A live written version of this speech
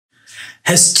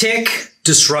Has tech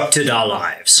disrupted our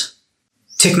lives?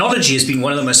 Technology has been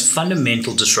one of the most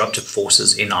fundamental disruptive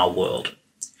forces in our world.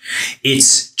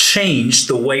 It's changed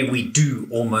the way we do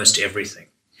almost everything.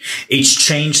 It's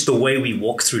changed the way we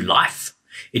walk through life.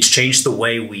 It's changed the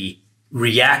way we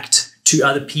react to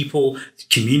other people,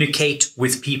 communicate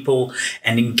with people,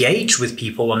 and engage with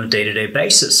people on a day-to-day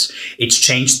basis. It's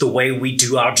changed the way we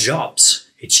do our jobs.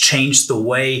 It's changed the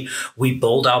way we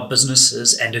build our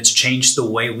businesses, and it's changed the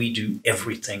way we do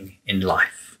everything in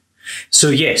life. So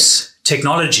yes,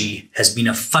 technology has been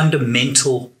a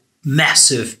fundamental,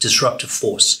 massive disruptive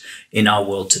force in our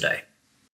world today.